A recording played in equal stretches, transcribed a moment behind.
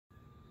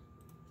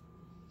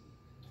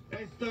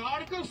As the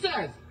article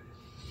says,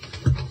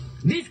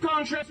 these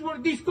contracts were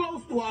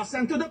disclosed to us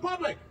and to the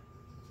public.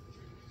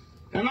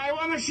 And I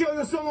want to show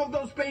you some of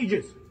those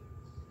pages.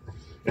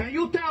 And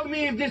you tell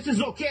me if this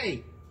is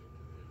okay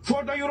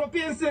for the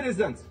European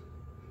citizens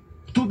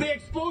to be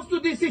exposed to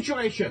this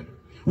situation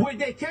where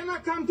they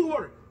cannot come to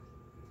work,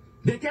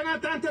 they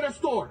cannot enter a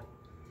store,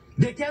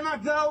 they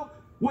cannot go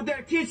with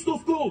their kids to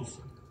schools,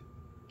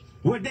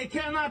 where they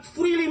cannot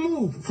freely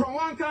move from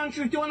one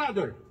country to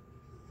another,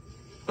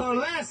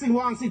 unless in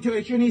one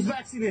situation is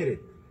vaccinated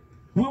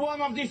with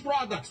one of these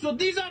products. So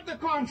these are the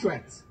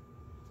contracts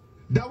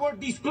that were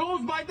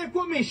disclosed by the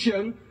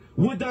Commission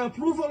with the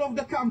approval of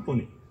the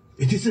company.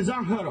 This is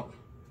unheard of.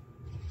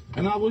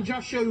 And I will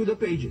just show you the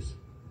pages.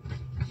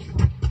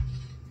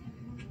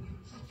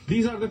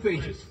 These are the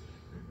pages.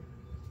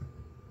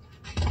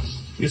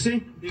 You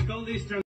see? They call these